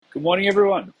Good morning,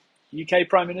 everyone. UK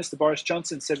Prime Minister Boris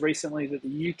Johnson said recently that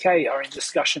the UK are in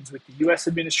discussions with the US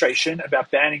administration about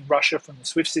banning Russia from the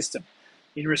SWIFT system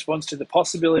in response to the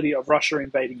possibility of Russia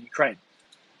invading Ukraine.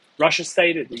 Russia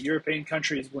stated that European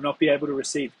countries will not be able to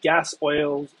receive gas,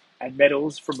 oil, and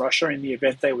metals from Russia in the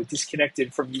event they were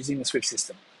disconnected from using the SWIFT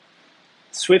system.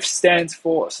 SWIFT stands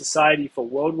for Society for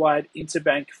Worldwide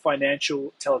Interbank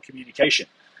Financial Telecommunication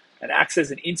and acts as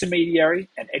an intermediary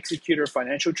and executor of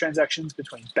financial transactions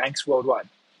between banks worldwide.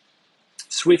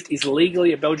 SWIFT is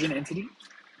legally a Belgian entity,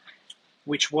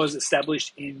 which was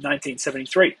established in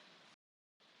 1973.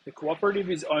 The cooperative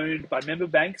is owned by member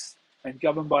banks and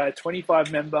governed by a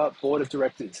 25-member board of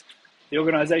directors. The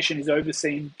organisation is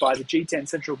overseen by the G10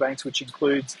 central banks, which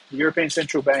includes the European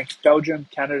Central Bank, Belgium,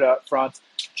 Canada, France,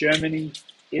 Germany,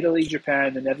 Italy,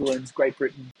 Japan, the Netherlands, Great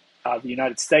Britain, the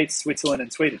United States, Switzerland,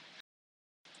 and Sweden.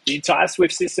 The entire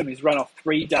SWIFT system is run off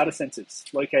 3 data centers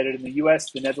located in the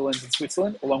US, the Netherlands, and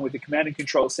Switzerland, along with the command and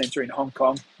control center in Hong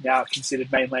Kong, now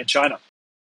considered mainland China.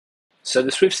 So the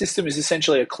SWIFT system is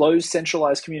essentially a closed,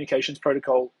 centralized communications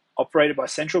protocol operated by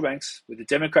central banks with a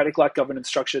democratic-like governance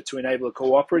structure to enable a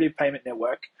cooperative payment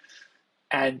network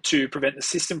and to prevent the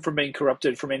system from being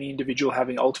corrupted from any individual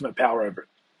having ultimate power over it.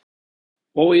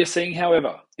 What we are seeing,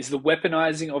 however, is the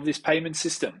weaponizing of this payment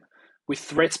system, with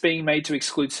threats being made to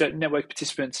exclude certain network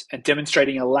participants and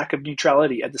demonstrating a lack of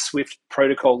neutrality at the SWIFT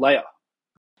protocol layer.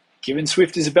 Given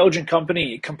SWIFT is a Belgian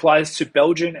company, it complies to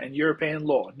Belgian and European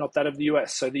law, not that of the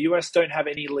US, so the US don't have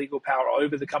any legal power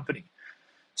over the company.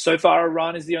 So far,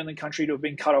 Iran is the only country to have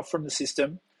been cut off from the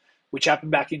system, which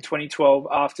happened back in 2012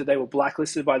 after they were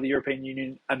blacklisted by the European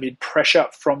Union amid pressure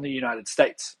from the United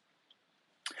States.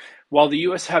 While the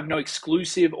US have no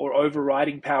exclusive or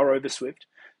overriding power over SWIFT,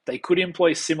 they could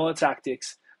employ similar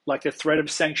tactics, like the threat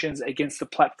of sanctions against the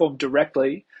platform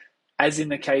directly, as in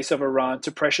the case of Iran,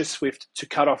 to pressure SWIFT to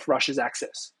cut off Russia's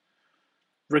access.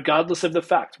 Regardless of the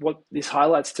fact, what this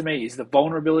highlights to me is the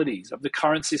vulnerabilities of the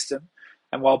current system,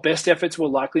 and while best efforts were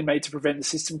likely made to prevent the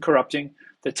system corrupting,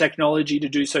 the technology to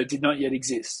do so did not yet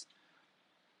exist.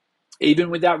 Even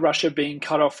without Russia being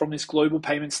cut off from this global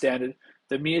payment standard,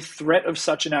 the mere threat of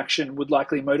such an action would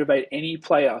likely motivate any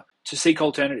player to seek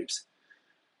alternatives.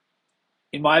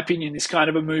 In my opinion, this kind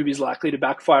of a move is likely to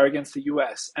backfire against the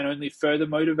US and only further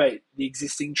motivate the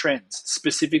existing trends,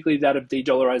 specifically that of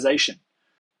de-dollarization.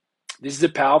 This is a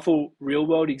powerful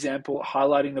real-world example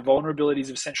highlighting the vulnerabilities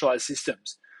of centralized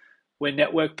systems, where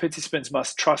network participants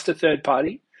must trust a third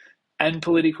party and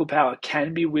political power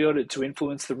can be wielded to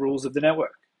influence the rules of the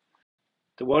network.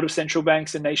 The world of central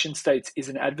banks and nation states is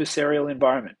an adversarial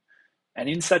environment, and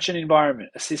in such an environment,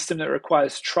 a system that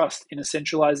requires trust in a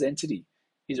centralized entity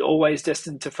is always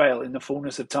destined to fail in the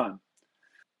fullness of time.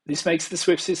 This makes the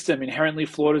SWIFT system inherently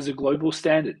flawed as a global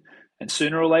standard, and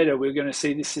sooner or later we're going to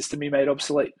see this system be made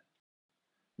obsolete.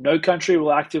 No country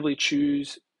will actively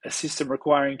choose a system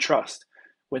requiring trust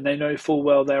when they know full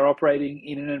well they are operating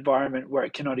in an environment where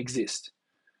it cannot exist.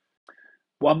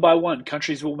 One by one,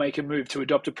 countries will make a move to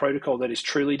adopt a protocol that is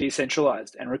truly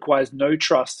decentralized and requires no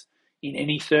trust in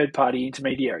any third-party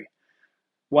intermediary,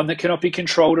 one that cannot be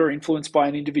controlled or influenced by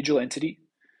an individual entity,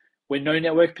 where no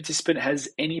network participant has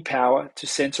any power to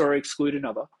censor or exclude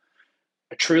another,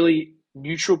 a truly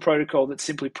neutral protocol that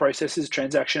simply processes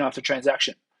transaction after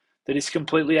transaction, that is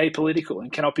completely apolitical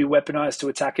and cannot be weaponized to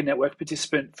attack a network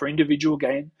participant for individual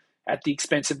gain at the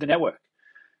expense of the network,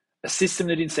 a system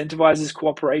that incentivizes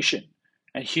cooperation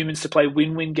and humans to play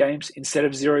win-win games instead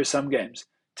of zero-sum games,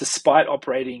 despite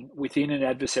operating within an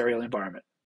adversarial environment.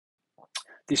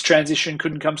 This transition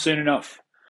couldn't come soon enough.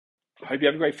 I hope you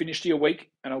have a great finish to your week,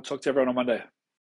 and I'll talk to everyone on Monday.